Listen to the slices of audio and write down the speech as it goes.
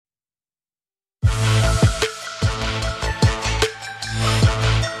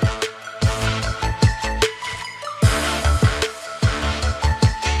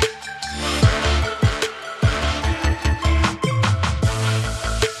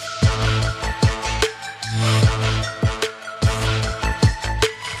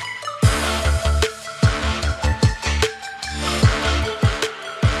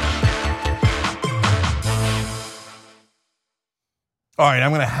All right,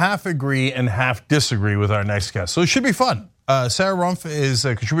 I'm going to half agree and half disagree with our next guest. So it should be fun. Sarah Rumpf is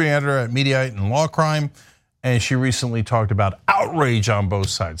a contributing editor at Mediaite and Law Crime, and she recently talked about outrage on both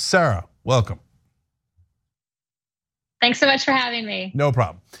sides. Sarah, welcome. Thanks so much for having me. No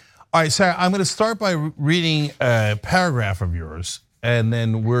problem. All right, Sarah, I'm going to start by reading a paragraph of yours, and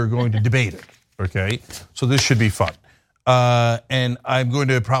then we're going to debate it, okay? So this should be fun. And I'm going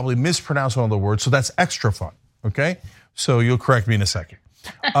to probably mispronounce one of the words, so that's extra fun, okay? So you'll correct me in a second.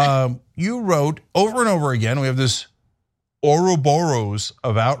 You wrote over and over again, we have this Ouroboros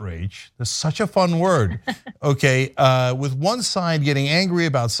of outrage. That's such a fun word, okay? With one side getting angry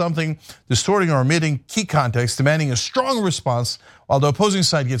about something, distorting or omitting key context, demanding a strong response, while the opposing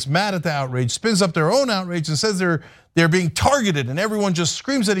side gets mad at the outrage, spins up their own outrage and says they're being targeted, and everyone just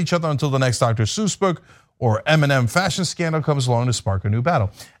screams at each other until the next Dr. Seuss book or Eminem fashion scandal comes along to spark a new battle.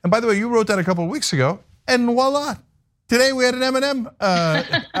 And by the way, you wrote that a couple of weeks ago, and voila. Today we had an Eminem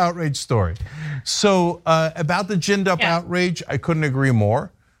outrage story. So about the ginned up outrage, I couldn't agree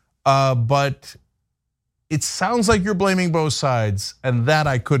more. But it sounds like you're blaming both sides, and that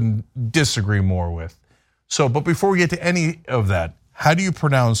I couldn't disagree more with. So, but before we get to any of that, how do you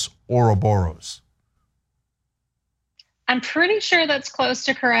pronounce Ouroboros? I'm pretty sure that's close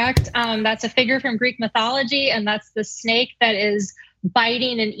to correct. That's a figure from Greek mythology, and that's the snake that is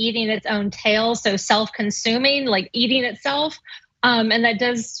biting and eating its own tail, so self-consuming, like eating itself. And that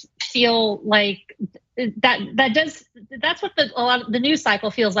does feel like that's what the news cycle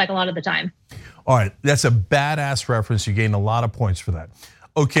feels like a lot of the time. All right, that's a badass reference. You gained a lot of points for that.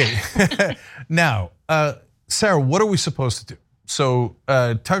 Okay, now, Sarah, what are we supposed to do? So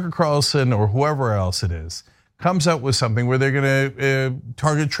Tucker Carlson or whoever else it is comes up with something where they're gonna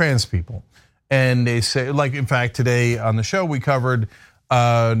target trans people. And they say, like, in fact, today on the show, we covered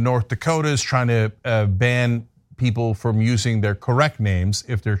North Dakota is trying to ban people from using their correct names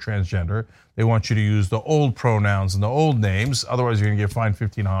if they're transgender. They want you to use the old pronouns and the old names, otherwise you're gonna get fined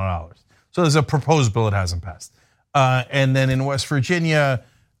 $1,500. So there's a proposed bill that hasn't passed. And then in West Virginia,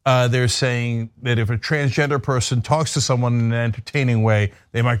 they're saying that if a transgender person talks to someone in an entertaining way,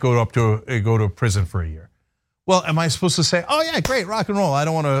 they might go to prison for a year. Well, am I supposed to say, oh yeah, great, rock and roll, I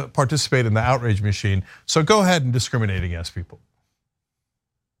don't want to participate in the outrage machine, so go ahead and discriminate against people?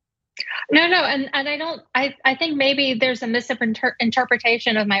 No, and I don't, I think maybe there's a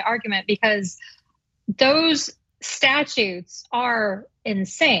misinterpretation of my argument, because those statutes are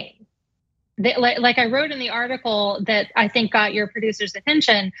insane. Like I wrote in the article that I think got your producer's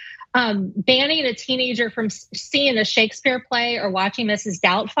attention, banning a teenager from seeing a Shakespeare play or watching Mrs.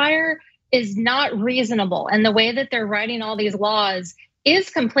 Doubtfire is not reasonable. And the way that they're writing all these laws is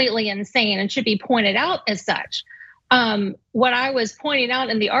completely insane and should be pointed out as such. What I was pointing out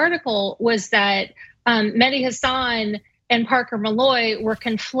in the article was that Mehdi Hasan and Parker Malloy were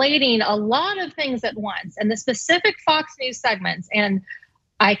conflating a lot of things at once, and the specific Fox News segments. And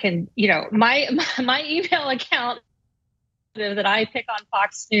I can, my email account that I pick on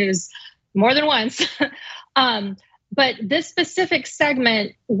Fox News more than once. But this specific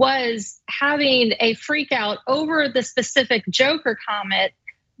segment was having a freak out over the specific Joker comment,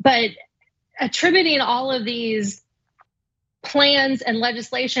 but attributing all of these plans and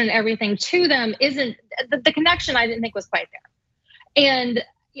legislation and everything to them isn't the connection. I didn't think was quite there. And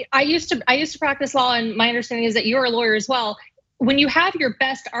I used to practice law, and my understanding is that you're a lawyer as well. When you have your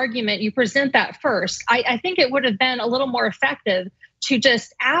best argument, you present that first. I think it would have been a little more effective to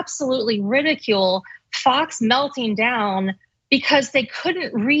just absolutely ridicule Fox melting down because they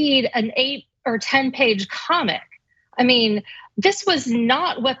couldn't read an 8 or 10 page comic. I mean, this was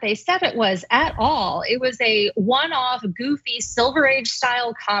not what they said it was at all. It was a one-off, goofy, Silver Age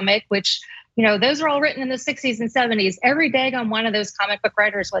style comic, which, those are all written in the 60s and 70s. Every daggone one of those comic book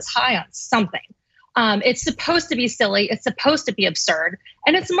writers was high on something. It's supposed to be silly. It's supposed to be absurd.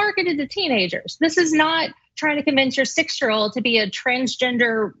 And it's marketed to teenagers. This is not trying to convince your 6-year-old to be a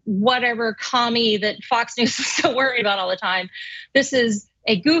transgender whatever commie that Fox News is so worried about all the time. This is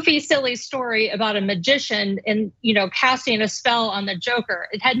a goofy, silly story about a magician and, casting a spell on the Joker.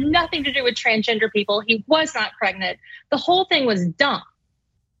 It had nothing to do with transgender people. He was not pregnant. The whole thing was dumb.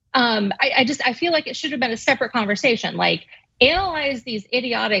 I feel like it should have been a separate conversation. Like, analyze these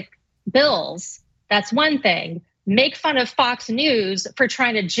idiotic bills. That's one thing. Make fun of Fox News for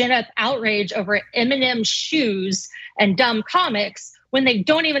trying to gin up outrage over Eminem shoes and dumb comics when they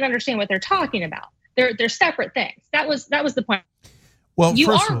don't even understand what they're talking about. They're separate things. That was the point. Well,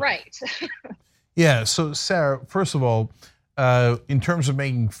 you are right. Yeah. So, Sarah, first of all, in terms of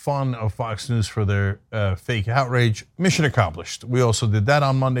making fun of Fox News for their fake outrage, mission accomplished. We also did that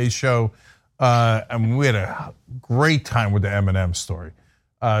on Monday's show. And we had a great time with the M&M story.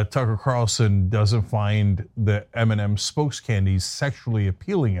 Tucker Carlson doesn't find the M&M spokes candies sexually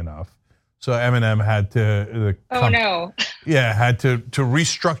appealing enough, so M&M had to. Had to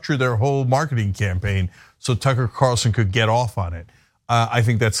restructure their whole marketing campaign so Tucker Carlson could get off on it. I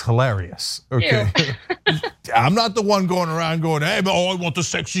think that's hilarious. Okay, I'm not the one going around going, "Hey, I want the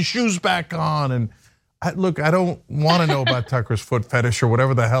sexy shoes back on." And look, I don't want to know about Tucker's foot fetish or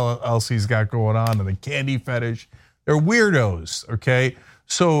whatever the hell else he's got going on, and the candy fetish. They're weirdos. Okay.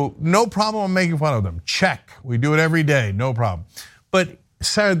 So no problem making fun of them. Check. We do it every day. No problem. But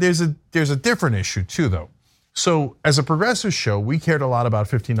Sarah, there's a different issue too, though. So as a progressive show, we cared a lot about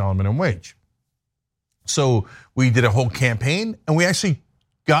 $15 minimum wage. So we did a whole campaign, and we actually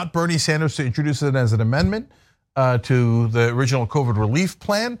got Bernie Sanders to introduce it as an amendment to the original COVID relief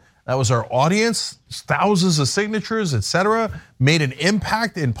plan. That was our audience, thousands of signatures, et cetera, made an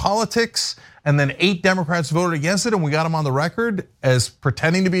impact in politics. And then 8 Democrats voted against it, and we got them on the record as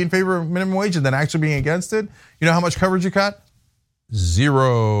pretending to be in favor of minimum wage and then actually being against it. You know how much coverage it got?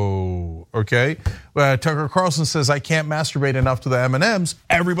 0. Okay. Tucker Carlson says I can't masturbate enough to the M&Ms.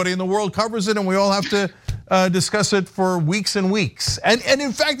 Everybody in the world covers it, and we all have to discuss it for weeks and weeks. And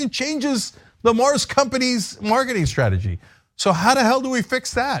in fact, it changes the Mars company's marketing strategy. So how the hell do we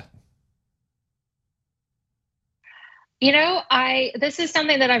fix that? You know, this is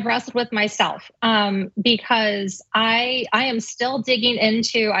something that I've wrestled with myself because I am still digging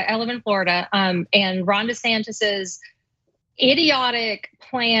into. I live in Florida, and Ron DeSantis's idiotic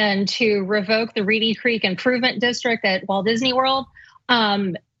plan to revoke the Reedy Creek Improvement District at Walt Disney World.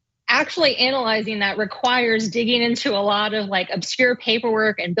 Actually analyzing that requires digging into a lot of like obscure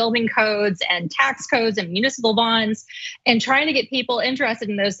paperwork and building codes and tax codes and municipal bonds, and trying to get people interested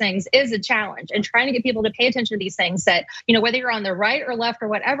in those things is a challenge, and trying to get people to pay attention to these things that, you know, whether you're on the right or left or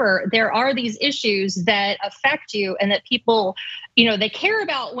whatever, there are these issues that affect you and that people, you know, they care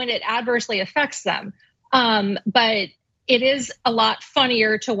about when it adversely affects them. But it is a lot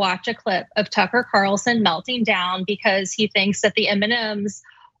funnier to watch a clip of Tucker Carlson melting down because he thinks that the M&Ms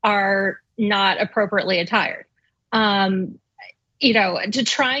are not appropriately attired. You know, to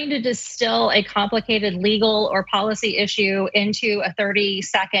trying to distill a complicated legal or policy issue into a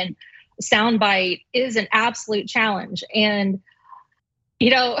 30-second soundbite is an absolute challenge. And,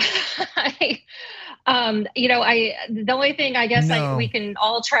 you know, the only thing I guess we can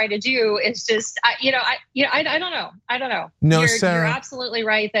all try to do is just, I don't know. No, you're absolutely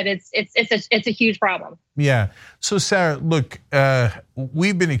right that it's a huge problem. Yeah. So Sarah, look,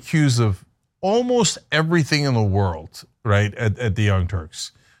 we've been accused of almost everything in the world, right, at the Young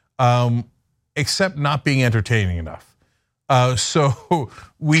Turks, except not being entertaining enough. So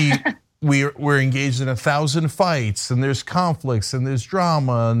we're engaged in 1,000 fights, and there's conflicts, and there's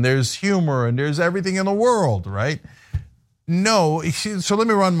drama, and there's humor, and there's everything in the world, right? No, so let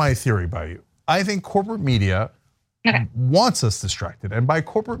me run my theory by you. I think corporate media wants us distracted, and by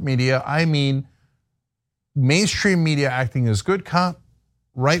corporate media, I mean mainstream media acting as good cop,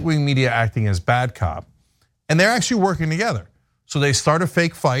 right-wing media acting as bad cop, and they're actually working together. So they start a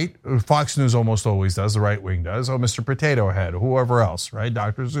fake fight. Fox News almost always does, the right wing does. Oh, Mr. Potato Head, whoever else, right?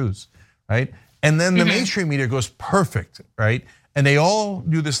 Dr. Zeus, right? And then the mainstream media goes perfect, right? And they all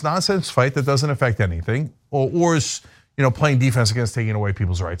do this nonsense fight that doesn't affect anything, or is playing defense against taking away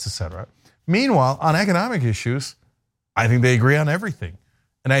people's rights, et cetera. Meanwhile, on economic issues, I think they agree on everything.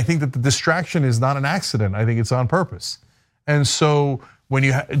 And I think that the distraction is not an accident. I think it's on purpose. And so when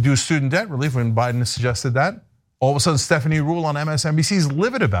you do student debt relief, when Biden suggested that, all of a sudden Stephanie Ruhle on MSNBC is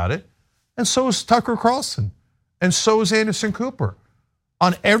livid about it. And so is Tucker Carlson. And so is Anderson Cooper.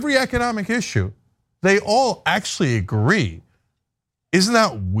 On every economic issue, they all actually agree. Isn't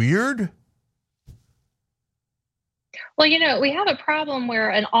that weird? Well, we have a problem where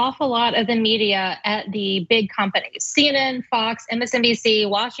an awful lot of the media at the big companies, CNN, Fox, MSNBC,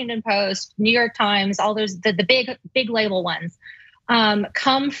 Washington Post, New York Times, all those, the big label ones,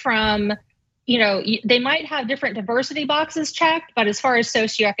 come from, they might have different diversity boxes checked, but as far as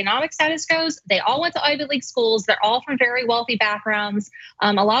socioeconomic status goes, they all went to Ivy League schools. They're all from very wealthy backgrounds.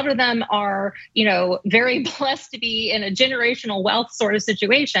 A lot of them are, very blessed to be in a generational wealth sort of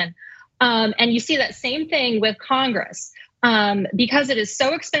situation. And you see that same thing with Congress. Because it is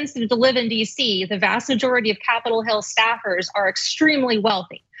so expensive to live in DC, the vast majority of Capitol Hill staffers are extremely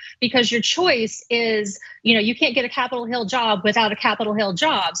wealthy. Because your choice is, you can't get a Capitol Hill job without a Capitol Hill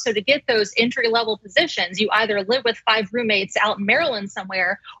job. So to get those entry-level positions, you either live with 5 roommates out in Maryland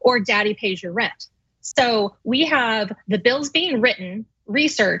somewhere, or daddy pays your rent. So we have the bills being written,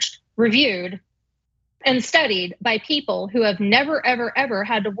 researched, reviewed, and studied by people who have never, ever, ever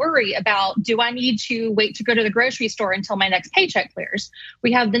had to worry about, do I need to wait to go to the grocery store until my next paycheck clears?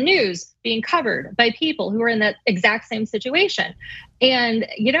 We have the news being covered by people who are in that exact same situation. And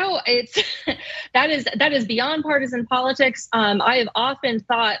it's that is beyond partisan politics. I have often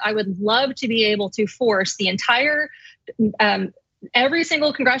thought I would love to be able to force the entire every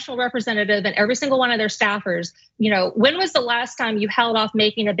single congressional representative and every single one of their staffers, when was the last time you held off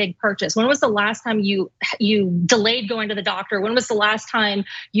making a big purchase? When was the last time you delayed going to the doctor? When was the last time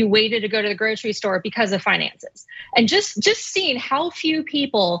you waited to go to the grocery store because of finances? And just seeing how few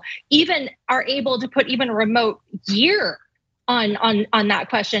people even are able to put even a remote year on that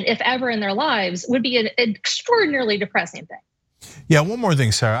question, if ever in their lives, would be an extraordinarily depressing thing. Yeah, one more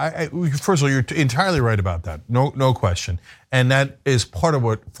thing, Sarah. First of all, you're entirely right about that. No question. And that is part of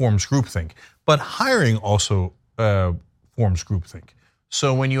what forms groupthink. But hiring also forms groupthink.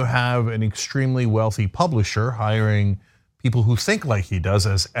 So when you have an extremely wealthy publisher hiring people who think like he does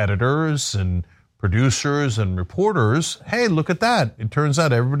as editors and producers and reporters, hey, look at that. It turns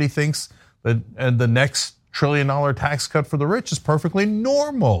out everybody thinks that the next $1 trillion tax cut for the rich is perfectly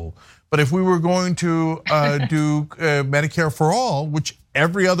normal. But if we were going to do Medicare for all, which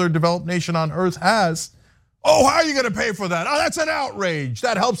every other developed nation on earth has, how are you going to pay for that? Oh, that's an outrage.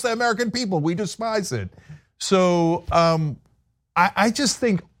 That helps the American people. We despise it. So I just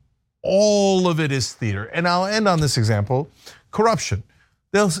think all of it is theater. And I'll end on this example, corruption.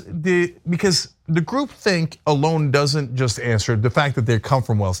 Because the groupthink alone doesn't just answer the fact that they come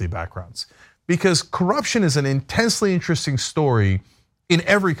from wealthy backgrounds. Because corruption is an intensely interesting story in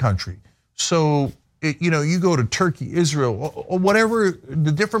every country. So, you go to Turkey, Israel, or whatever,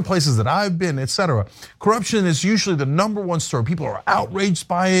 the different places that I've been, etc. Corruption is usually the #1 story. People are outraged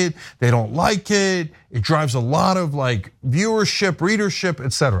by it. They don't like it. It drives a lot of viewership, readership,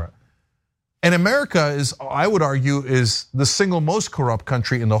 etc. And America is, I would argue, is the single most corrupt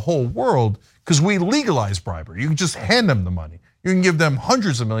country in the whole world because we legalize bribery. You can just hand them the money. You can give them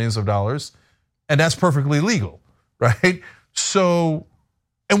hundreds of millions of dollars, and that's perfectly legal, right? So,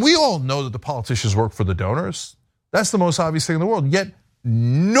 and we all know that the politicians work for the donors. That's the most obvious thing in the world. Yet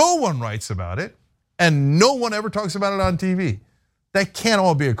no one writes about it and no one ever talks about it on TV. That can't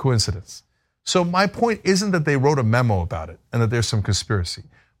all be a coincidence. So my point isn't that they wrote a memo about it and that there's some conspiracy.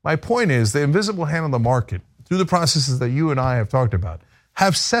 My point is the invisible hand on the market, through the processes that you and I have talked about,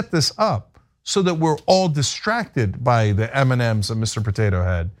 have set this up so that we're all distracted by the M&Ms of Mr. Potato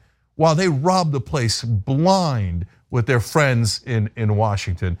Head while they rob the place blind with their friends in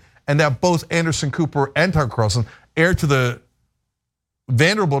Washington, and that both Anderson Cooper and Tucker Carlson, heir to the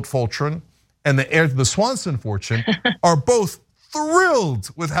Vanderbilt fortune and the heir to the Swanson fortune, are both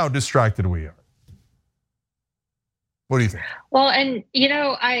thrilled with how distracted we are. What do you think? Well, and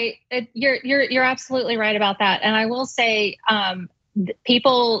you're absolutely right about that. And I will say,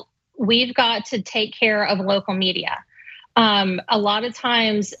 we've got to take care of local media. A lot of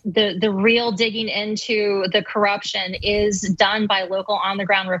times the real digging into the corruption is done by local on the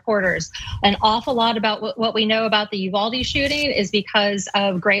ground reporters. An awful lot about what we know about the Uvalde shooting is because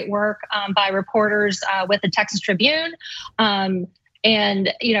of great work by reporters with the Texas Tribune.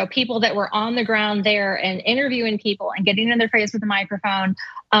 And people that were on the ground there and interviewing people and getting in their face with a microphone.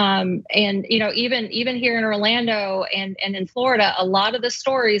 And even here in Orlando and in Florida, a lot of the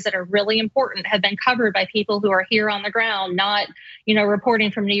stories that are really important have been covered by people who are here on the ground, not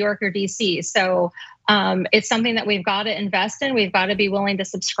reporting from New York or DC. So it's something that we've got to invest in. We've got to be willing to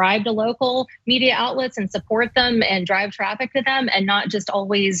subscribe to local media outlets and support them and drive traffic to them, and not just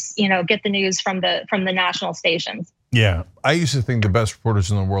always get the news from the national stations. Yeah, I used to think the best reporters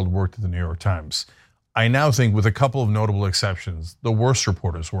in the world worked at the New York Times. I now think, with a couple of notable exceptions, the worst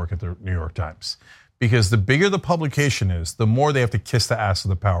reporters work at the New York Times. Because the bigger the publication is, the more they have to kiss the ass of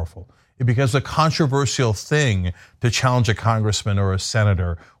the powerful. It becomes a controversial thing to challenge a congressman or a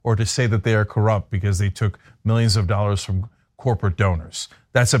senator, or to say that they are corrupt because they took millions of dollars from corporate donors.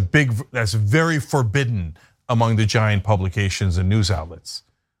 That's very forbidden among the giant publications and news outlets.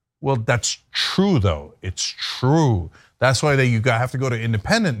 Well, that's true though, it's true. That's why you have to go to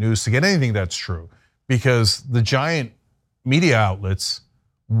independent news to get anything that's true. Because the giant media outlets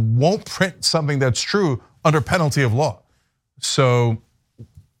won't print something that's true under penalty of law. So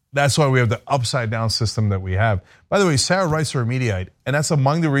that's why we have the upside down system that we have. By the way, Sarah writes for Mediaite, and that's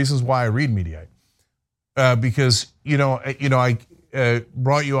among the reasons why I read Mediaite. Because I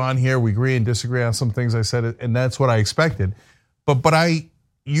brought you on here, we agree and disagree on some things I said, and that's what I expected. But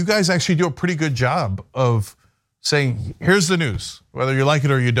you guys actually do a pretty good job of saying, here's the news, whether you like it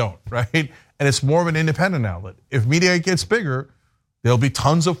or you don't, right? And it's more of an independent outlet. If Mediaite gets bigger, there'll be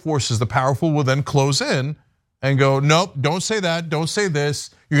tons of forces. The powerful will then close in and go, nope, don't say that, don't say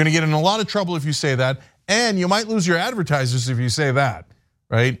this. You're gonna get in a lot of trouble if you say that, and you might lose your advertisers if you say that,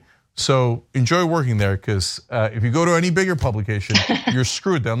 right? So enjoy working there, because if you go to any bigger publication, you're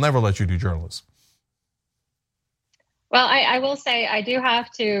screwed. They'll never let you do journalism. Well, I will say I do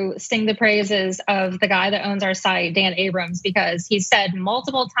have to sing the praises of the guy that owns our site, Dan Abrams, because he said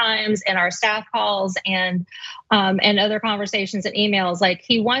multiple times in our staff calls and other conversations and emails, like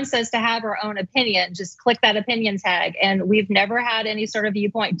he wants us to have our own opinion, just click that opinion tag. And we've never had any sort of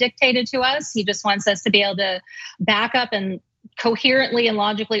viewpoint dictated to us. He just wants us to be able to back up and coherently and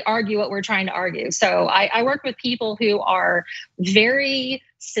logically argue what we're trying to argue. So I work with people who are very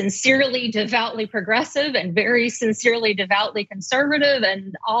sincerely, devoutly progressive and very sincerely, devoutly conservative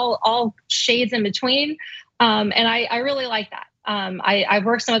and all shades in between. And I really like that. I've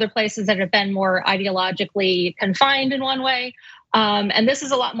worked some other places that have been more ideologically confined in one way. And this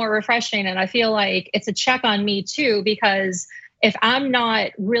is a lot more refreshing. And I feel like it's a check on me too, because if I'm not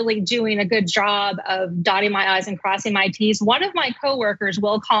really doing a good job of dotting my I's and crossing my T's, one of my coworkers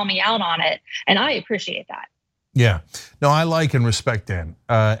will call me out on it. And I appreciate that. Yeah, no, I like and respect Dan.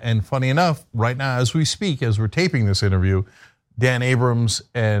 And funny enough, right now as we speak, as we're taping this interview, Dan Abrams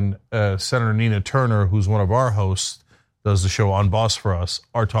and Senator Nina Turner, who's one of our hosts, does the show on Boss for Us,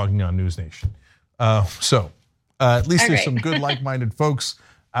 are talking on News Nation. So at least there's some good like-minded folks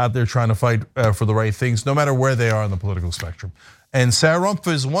out there trying to fight for the right things, no matter where they are on the political spectrum. And Sarah Rumpf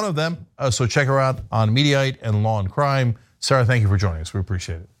is one of them, so check her out on Mediaite and Law and Crime. Sarah, thank you for joining us. We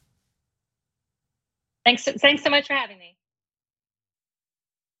appreciate it. Thanks so much for having me.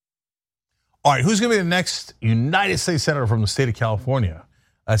 All right, who's going to be the next United States Senator from the state of California?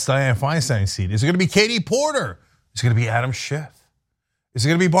 That's Dianne Feinstein's seat. Is it going to be Katie Porter? Is it going to be Adam Schiff? Is it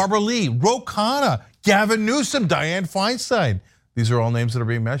going to be Barbara Lee, Ro Khanna, Gavin Newsom, Dianne Feinstein? These are all names that are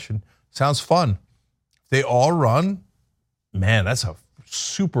being mentioned. Sounds fun. They all run. Man, that's a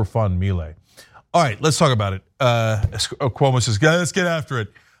super fun melee. All right, let's talk about it. Cuomo says, let's get after it.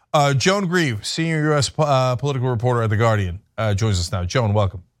 Joan Grieve, senior US political reporter at The Guardian, joins us now. Joan,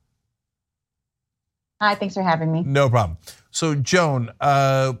 welcome. Hi, thanks for having me. No problem. So Joan,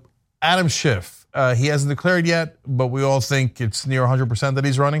 Adam Schiff, he hasn't declared yet, but we all think it's near 100% that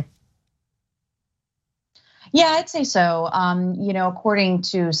he's running? Yeah, I'd say so. According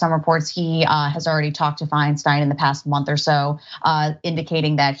to some reports, he has already talked to Feinstein in the past month or so,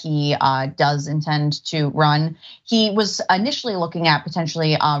 indicating that he does intend to run. He was initially looking at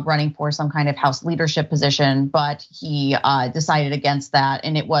potentially running for some kind of House leadership position, but he decided against that,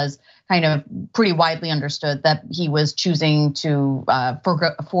 and it was kind of pretty widely understood that he was choosing to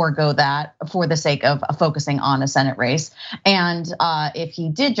forego that for the sake of focusing on a Senate race. And if he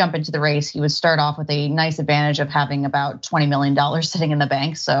did jump into the race, he would start off with a nice advantage of having about $20 million sitting in the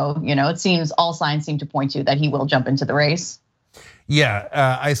bank. So, it seems all signs seem to point to that he will jump into the race.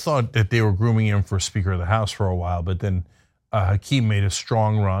 Yeah, I thought that they were grooming him for Speaker of the House for a while, but then Hakeem made a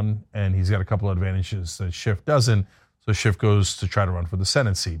strong run, and he's got a couple of advantages that Schiff doesn't. So Schiff goes to try to run for the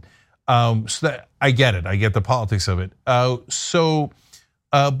Senate seat. So that I get it. I get the politics of it. But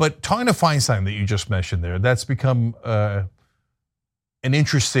talking to Feinstein that you just mentioned there, that's become an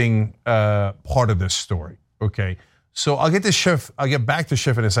interesting part of this story. Okay, so I'll get to Schiff. I'll get back to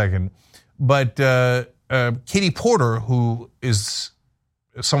Schiff in a second. But Katie Porter, who is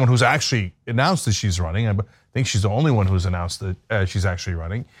someone who's actually announced that she's running, I think she's the only one who's announced that she's actually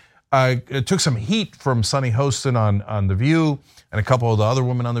running. It took some heat from Sunny Hostin on The View and a couple of the other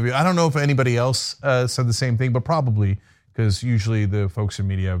women on The View. I don't know if anybody else said the same thing, but probably, because usually the folks in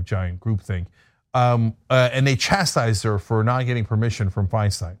media have giant groupthink. And they chastised her for not getting permission from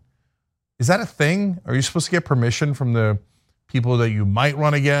Feinstein. Is that a thing? Are you supposed to get permission from the people that you might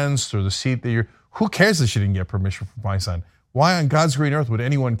run against or the seat that you're? Who cares that she didn't get permission from Feinstein? Why on God's green earth would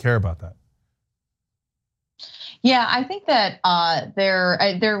anyone care about that? Yeah, I think that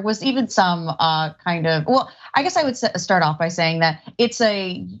there was even some kind of, well, I guess I would start off by saying that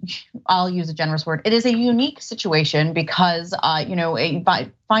I'll use a generous word, it is a unique situation because,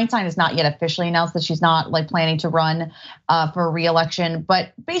 Feinstein has not yet officially announced that she's not planning to run for re-election,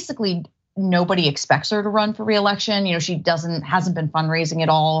 but basically nobody expects her to run for re-election. She hasn't been fundraising at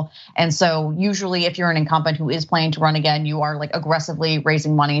all. And so usually if you're an incumbent who is planning to run again, you are aggressively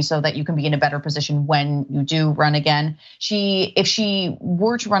raising money so that you can be in a better position when you do run again. If she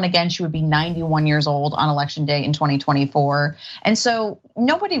were to run again, she would be 91 years old on election day in 2024. And so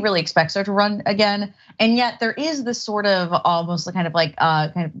nobody really expects her to run again. And yet there is this sort of almost walking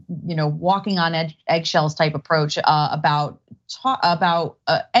on eggshells type approach about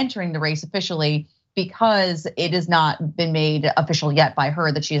entering the race officially because it has not been made official yet by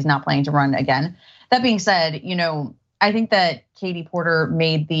her that she is not planning to run again. That being said, I think that Katie Porter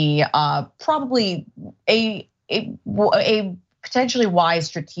made the probably a potentially wise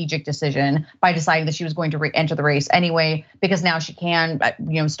strategic decision by deciding that she was going to enter the race anyway, because now she can,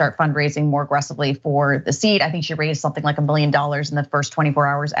 start fundraising more aggressively for the seat. I think she raised something like $1 million in the first 24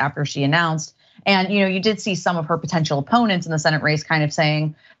 hours after she announced. And you did see some of her potential opponents in the Senate race kind of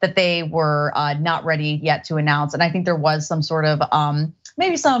saying that they were not ready yet to announce. And I think there was some sort of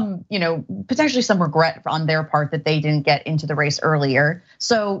maybe some, potentially some regret on their part that they didn't get into the race earlier.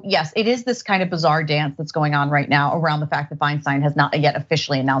 So yes, it is this kind of bizarre dance that's going on right now around the fact that Feinstein has not yet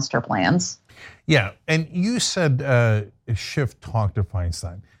officially announced her plans. Yeah, and you said Schiff talked to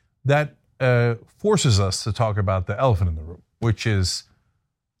Feinstein. That forces us to talk about the elephant in the room, which is,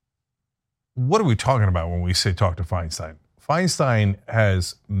 what are we talking about when we say talk to Feinstein? Feinstein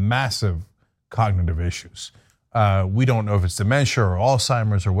has massive cognitive issues. We don't know if it's dementia or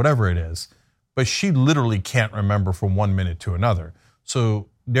Alzheimer's or whatever it is, but she literally can't remember from 1 minute to another. So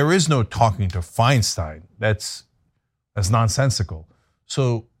there is no talking to Feinstein. That's nonsensical.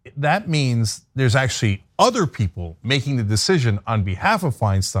 So that means there's actually other people making the decision on behalf of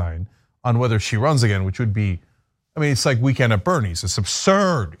Feinstein on whether she runs again, which would be, it's like Weekend at Bernie's. It's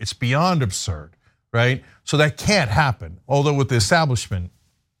absurd. It's beyond absurd, right? So that can't happen. Although with the establishment,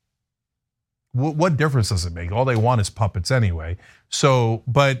 what difference does it make? All they want is puppets anyway. So,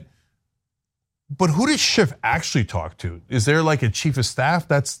 but who does Schiff actually talk to? Is there like a chief of staff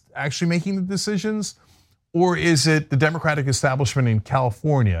that's actually making the decisions? Or is it the Democratic establishment in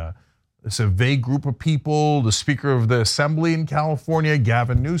California? It's a vague group of people, the Speaker of the Assembly in California,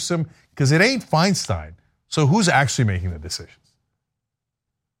 Gavin Newsom, because it ain't Feinstein. So who's actually making the decisions?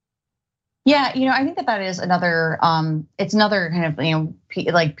 Yeah, I think that is another. It's another kind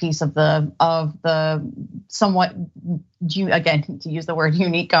of piece of the somewhat, again, to use the word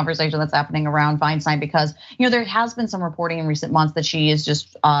unique conversation that's happening around Feinstein, because there has been some reporting in recent months that she is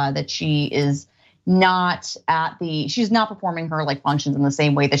she's not performing her functions in the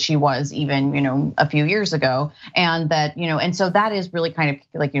same way that she was even a few years ago, and that and so that is really kind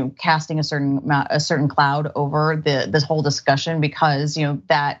of casting a certain cloud over this whole discussion, because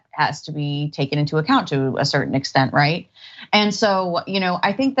that has to be taken into account to a certain extent, right? And so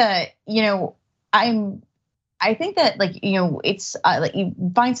I think that it's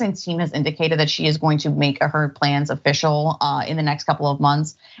Feinstein's team has indicated that she is going to make her plans official in the next couple of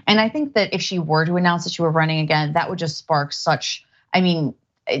months. And I think that if she were to announce that she were running again, that would just spark such,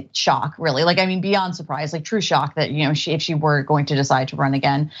 shock, really. Beyond surprise, true shock that, if she were going to decide to run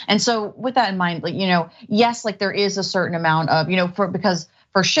again. And so with that in mind, yes, there is a certain amount of, because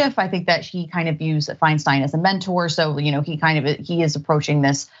for Schiff, I think that he kind of views Feinstein as a mentor. So, he is approaching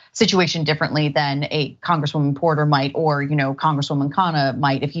this situation differently than a Congresswoman Porter might, or, Congresswoman Khanna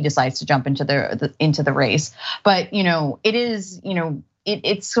might, if he decides to jump into the race. But, it is,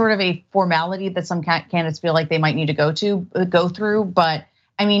 it's sort of a formality that some candidates feel like they might need to go through. But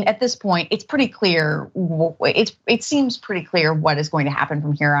at this point, it's pretty clear. It seems pretty clear what is going to happen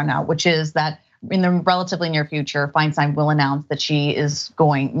from here on out, which is that in the relatively near future, Feinstein will announce that she is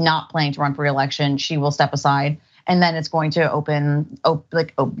not planning to run for re-election. She will step aside, and then it's going to open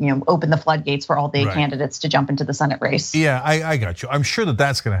the floodgates for all the candidates to jump into the Senate race. Yeah, I got you. I'm sure that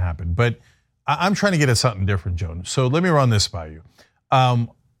that's going to happen, but I'm trying to get at something different, Joan. So let me run this by you.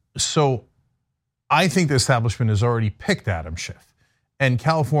 So I think the establishment has already picked Adam Schiff, and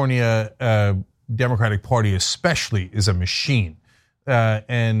California Democratic Party especially is a machine.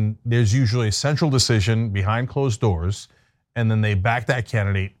 And there's usually a central decision behind closed doors, and then they back that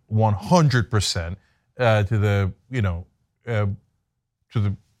candidate 100% to the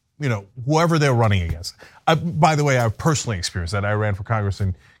whoever they're running against. By the way, I've personally experienced that. I ran for Congress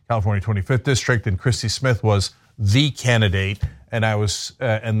in California 25th District, and Christy Smith was the candidate, and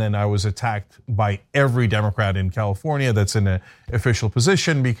then I was attacked by every Democrat in California that's in an official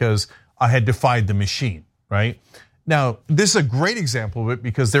position because I had defied the machine, right? Now, this is a great example of it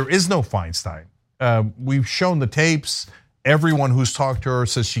because there is no Feinstein. We've shown the tapes. Everyone who's talked to her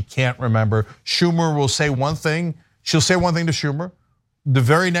says she can't remember. Schumer will say one thing. She'll say one thing to Schumer. The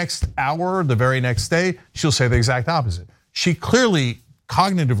very next hour, the very next day, she'll say the exact opposite. She clearly,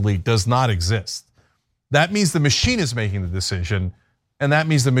 cognitively does not exist. That means the machine is making the decision, and that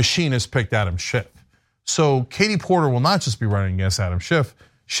means the machine has picked Adam Schiff. So Katie Porter will not just be running against Adam Schiff,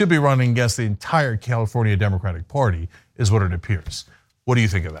 she'll be running against the entire California Democratic Party, is what it appears. What do you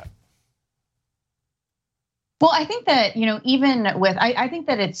think of that? Well, I think that, even with, I think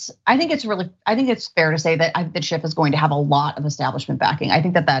it's fair to say that Schiff is going to have a lot of establishment backing. I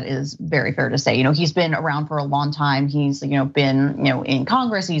think that is very fair to say. He's been around for a long time. He's, been, in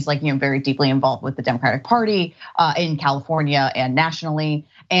Congress. He's very deeply involved with the Democratic Party in California and nationally.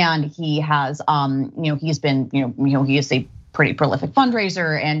 And he has, he's been, he is a pretty prolific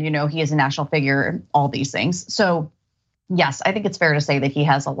fundraiser, and, he is a national figure, all these things. So yes, I think it's fair to say that he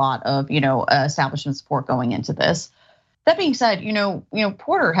has a lot of, establishment support going into this. That being said,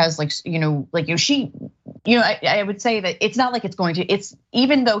 Porter has I would say that it's not like it's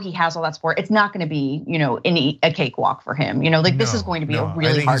even though he has all that support, it's not going to be, a cakewalk for him. This is going to be a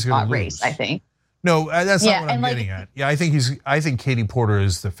really hard fought race, I think. No, that's not what I'm getting at. Yeah, I think Katie Porter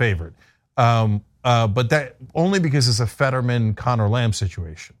is the favorite. But that only because it's a Fetterman-Conor Lamb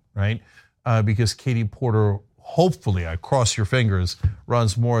situation, right? Because Katie Porter, hopefully, I cross your fingers,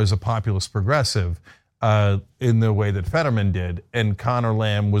 runs more as a populist progressive in the way that Fetterman did. And Conor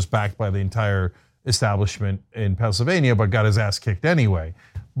Lamb was backed by the entire establishment in Pennsylvania, but got his ass kicked anyway.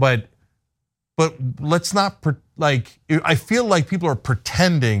 But let's not, I feel like people are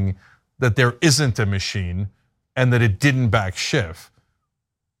pretending that there isn't a machine and that it didn't back Schiff.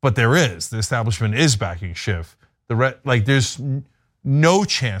 But there is. The establishment is backing Schiff. There's no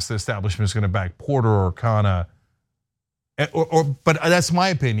chance the establishment is going to back Porter or Khanna. But that's my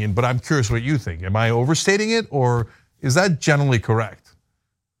opinion, but I'm curious what you think. Am I overstating it, or is that generally correct?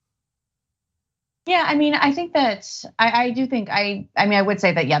 Yeah, I think that I do think I would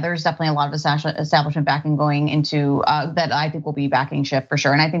say that, yeah, there's definitely a lot of establishment backing going into that I think will be backing Schiff for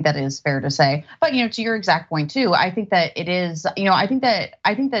sure, and I think that is fair to say. But to your exact point too, I think that it is. I think that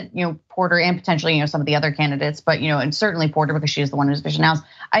Porter and potentially some of the other candidates, but and certainly Porter because she is the one who's officially announced.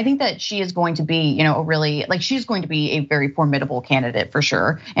 I think that she is going to be she's going to be a very formidable candidate for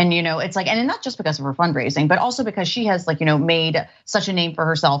sure. And it's and not just because of her fundraising, but also because she has made such a name for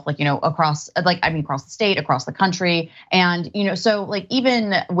herself across across the state, across the country, and so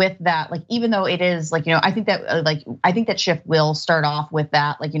even with that, even though it is I think that Schiff will start off with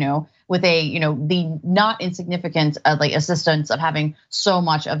that with a the not insignificant assistance of having so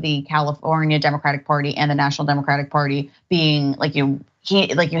much of the California Democratic Party and the National Democratic Party being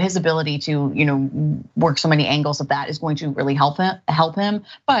his ability to work so many angles of that is going to really help him.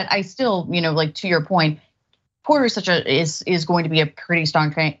 But I still to your point, Porter is going to be a pretty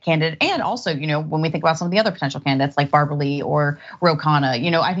strong candidate, and also when we think about some of the other potential candidates like Barbara Lee or Ro Khanna,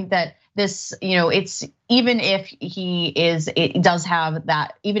 I think that this it's even if it does have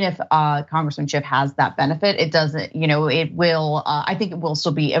that, even if Congressman Schiff has that benefit, it doesn't it will I think it will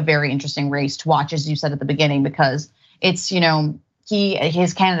still be a very interesting race to watch, as you said at the beginning, because it's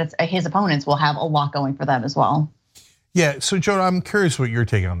his candidates, his opponents will have a lot going for them as well. Yeah, so Jonah, I'm curious what your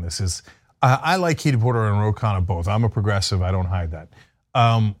take on this is. I like Katie Porter and Ro Khanna both. I'm a progressive, I don't hide that.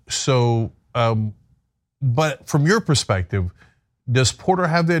 But from your perspective, does Porter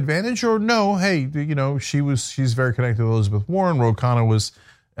have the advantage, or no? Hey, she's very connected to Elizabeth Warren. Ro Khanna was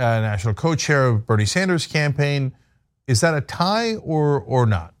national co-chair of Bernie Sanders' campaign. Is that a tie or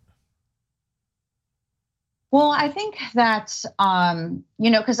not? Well, I think that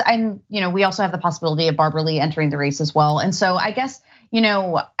because we also have the possibility of Barbara Lee entering the race as well, and so I guess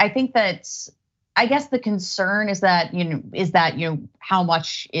I think that the concern is that how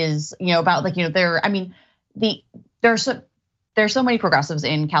much is about there's so many progressives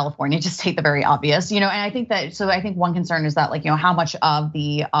in California, to state the very obvious, and I think one concern is that how much of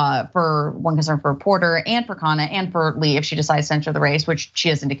the one concern for Porter and for Khanna and for Lee, if she decides to enter the race, which she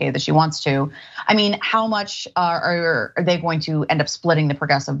has indicated that she wants to, how much are they going to end up splitting the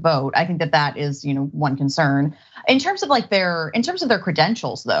progressive vote? I think that is one concern. In terms of their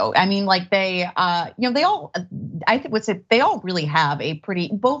credentials, though, they all, I would say they all really have a pretty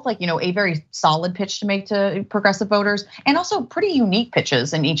both a very solid pitch to make to progressive voters, and also pretty unique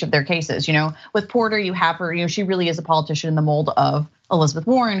pitches in each of their cases. With Porter, you have her, she really is a politician in the mold of Elizabeth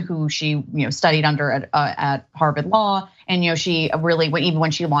Warren, who she studied under at Harvard Law, and she really, even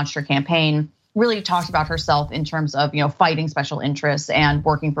when she launched her campaign, really talked about herself in terms of fighting special interests and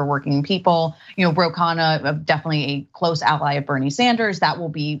working for working people. Ro Khanna, definitely a close ally of Bernie Sanders. That will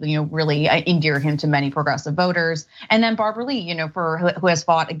be really endear him to many progressive voters. And then Barbara Lee, who has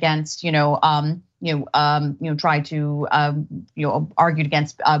fought against tried to argued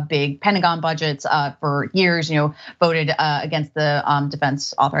against big Pentagon budgets for years. Voted against the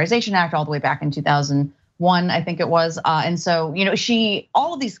Defense Authorization Act all the way back in 2001, I think it was. And so,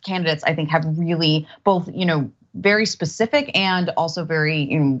 all of these candidates, I think, have really both, very specific and also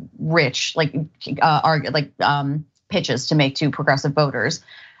very rich, pitches to make to progressive voters.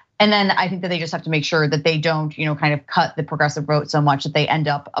 And then I think that they just have to make sure that they don't, kind of cut the progressive vote so much that they end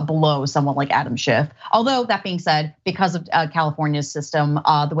up below someone like Adam Schiff. Although that being said, because of California's system,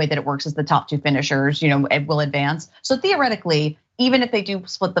 the way that it works is the top 2 finishers, it will advance. So theoretically, even if they do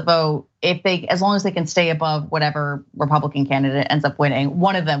split the vote, as long as they can stay above whatever Republican candidate ends up winning,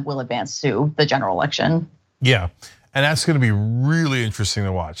 one of them will advance to the general election. Yeah, and that's going to be really interesting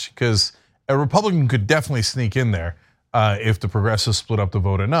to watch because a Republican could definitely sneak in there. If the progressives split up the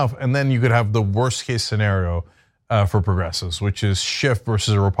vote enough, and then you could have the worst case scenario for progressives, which is Schiff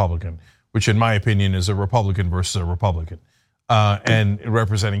versus a Republican, which in my opinion is a Republican versus a Republican, and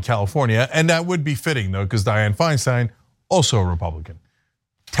representing California. And that would be fitting though, because Dianne Feinstein, also a Republican,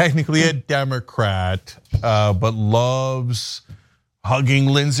 technically a Democrat, but loves hugging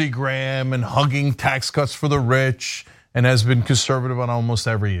Lindsey Graham and hugging tax cuts for the rich, and has been conservative on almost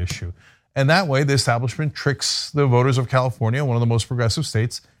every issue. And that way, the establishment tricks the voters of California, one of the most progressive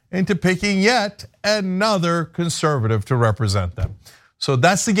states, into picking yet another conservative to represent them. So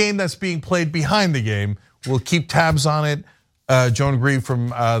that's the game that's being played behind the game. We'll keep tabs on it. Joan Grieve from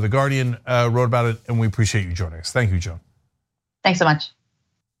The Guardian wrote about it, and we appreciate you joining us. Thank you, Joan. Thanks so much.